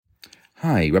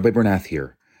Hi, Rabbi Bernath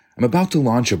here. I'm about to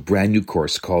launch a brand new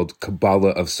course called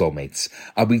Kabbalah of Soulmates.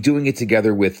 I'll be doing it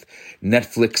together with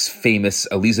Netflix famous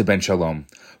Eliza Ben Shalom.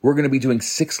 We're going to be doing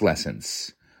 6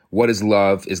 lessons. What is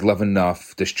love? Is love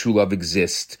enough? Does true love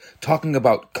exist? Talking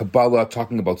about Kabbalah,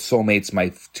 talking about soulmates,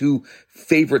 my 2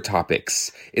 favorite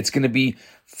topics. It's going to be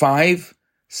 5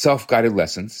 self-guided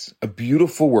lessons, a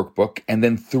beautiful workbook, and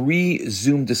then 3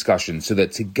 Zoom discussions so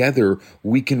that together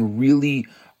we can really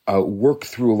work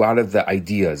through a lot of the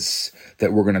ideas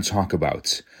that we're going to talk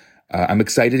about. I'm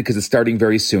excited because it's starting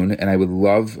very soon, and I would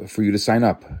love for you to sign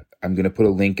up. I'm going to put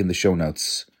a link in the show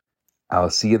notes. I'll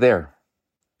see you there.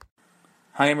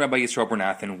 Hi, I'm Rabbi Yisrael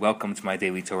Bernath, and welcome to my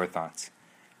Daily Torah Thoughts.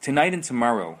 Tonight and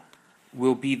tomorrow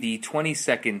will be the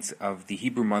 22nd of the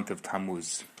Hebrew month of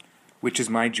Tammuz, which is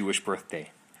my Jewish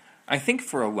birthday. I think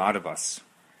for a lot of us,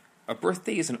 a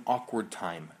birthday is an awkward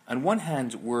time. On one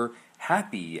hand, we're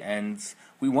happy and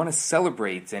we want to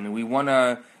celebrate and we want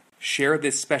to share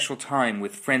this special time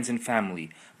with friends and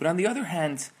family. But on the other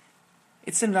hand,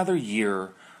 it's another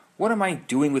year. What am I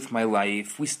doing with my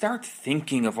life? We start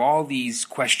thinking of all these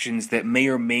questions that may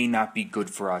or may not be good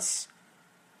for us.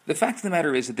 The fact of the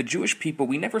matter is that the Jewish people,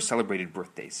 we never celebrated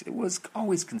birthdays. It was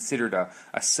always considered a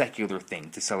secular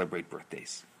thing to celebrate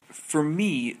birthdays. For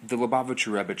me, the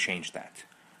Lubavitcher Rebbe changed that.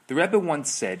 The Rebbe once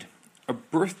said, a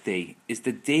birthday is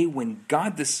the day when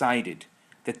God decided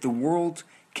that the world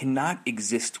cannot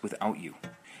exist without you.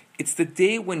 It's the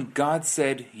day when God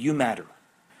said, you matter.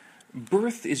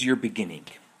 Birth is your beginning.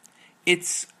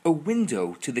 It's a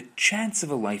window to the chance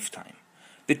of a lifetime,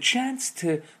 the chance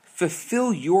to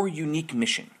fulfill your unique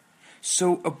mission.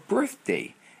 So a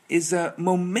birthday is a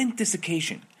momentous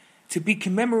occasion to be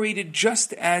commemorated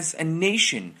just as a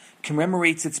nation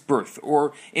commemorates its birth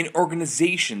or an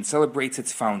organization celebrates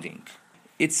its founding.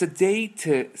 It's a day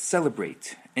to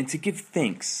celebrate and to give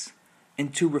thanks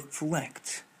and to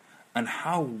reflect on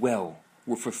how well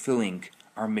we're fulfilling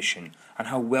our mission, on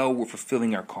how well we're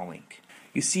fulfilling our calling.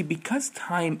 You see, because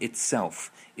time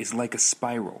itself is like a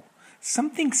spiral,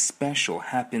 something special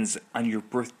happens on your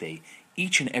birthday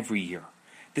each and every year.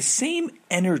 The same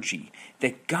energy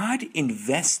that God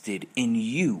invested in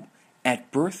you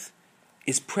at birth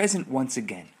is present once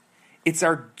again. It's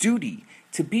our duty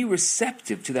to be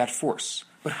receptive to that force.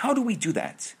 But how do we do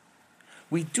that?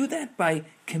 We do that by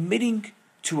committing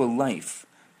to a life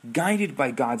guided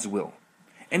by God's will,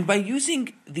 and by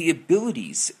using the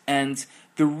abilities and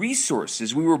the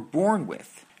resources we were born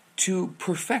with to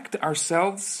perfect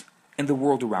ourselves and the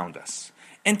world around us,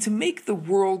 and to make the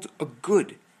world a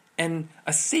good and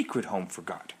a sacred home for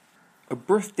God. A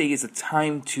birthday is a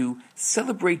time to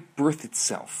celebrate birth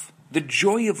itself, the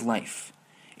joy of life.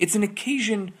 It's an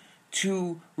occasion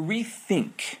to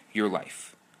rethink your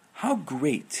life. How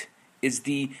great is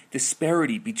the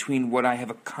disparity between what I have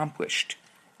accomplished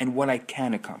and what I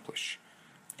can accomplish?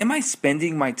 Am I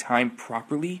spending my time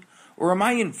properly, or am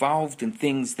I involved in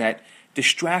things that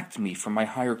distract me from my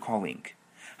higher calling?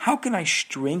 How can I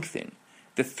strengthen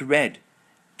the thread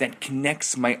that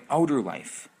connects my outer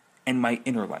life and my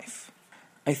inner life?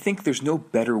 I think there's no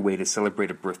better way to celebrate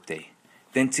a birthday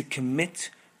than to commit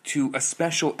to a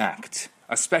special act,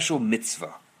 a special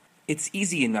mitzvah. It's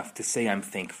easy enough to say I'm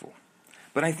thankful,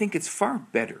 but I think it's far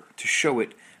better to show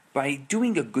it by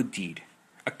doing a good deed,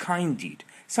 a kind deed,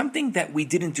 something that we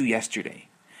didn't do yesterday.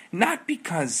 Not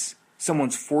because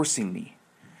someone's forcing me,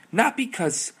 not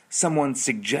because someone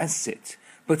suggests it,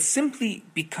 but simply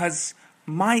because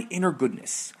my inner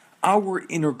goodness,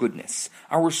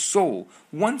 our soul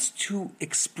wants to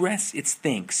express its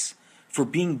thanks for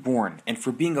being born and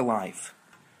for being alive.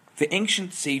 The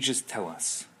ancient sages tell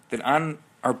us that on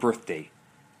our birthday,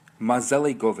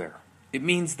 Mazale Gover, it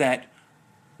means that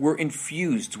we're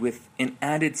infused with an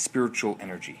added spiritual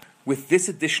energy. With this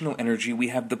additional energy, we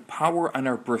have the power on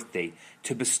our birthday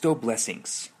to bestow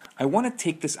blessings. I want to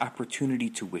take this opportunity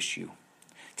to wish you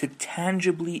to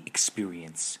tangibly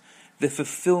experience the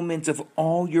fulfillment of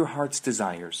all your heart's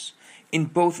desires in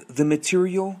both the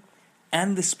material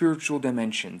and the spiritual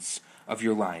dimensions of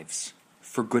your lives,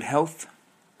 for good health,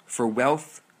 for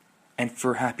wealth, and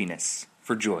for happiness,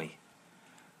 for joy.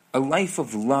 A life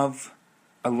of love,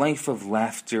 a life of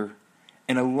laughter,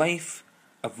 and a life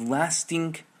of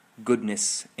lasting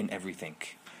goodness in everything.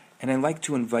 And I'd like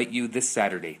to invite you this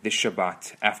Saturday, this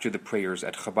Shabbat, after the prayers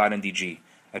at Chabad NDG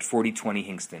at 4020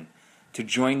 Hingston, to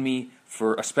join me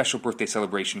for a special birthday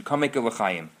celebration. Come make a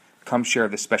l'chaim. Come share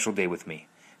this special day with me.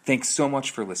 Thanks so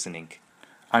much for listening.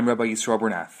 I'm Rabbi Yisrael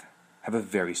Bernath. Have a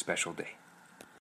very special day.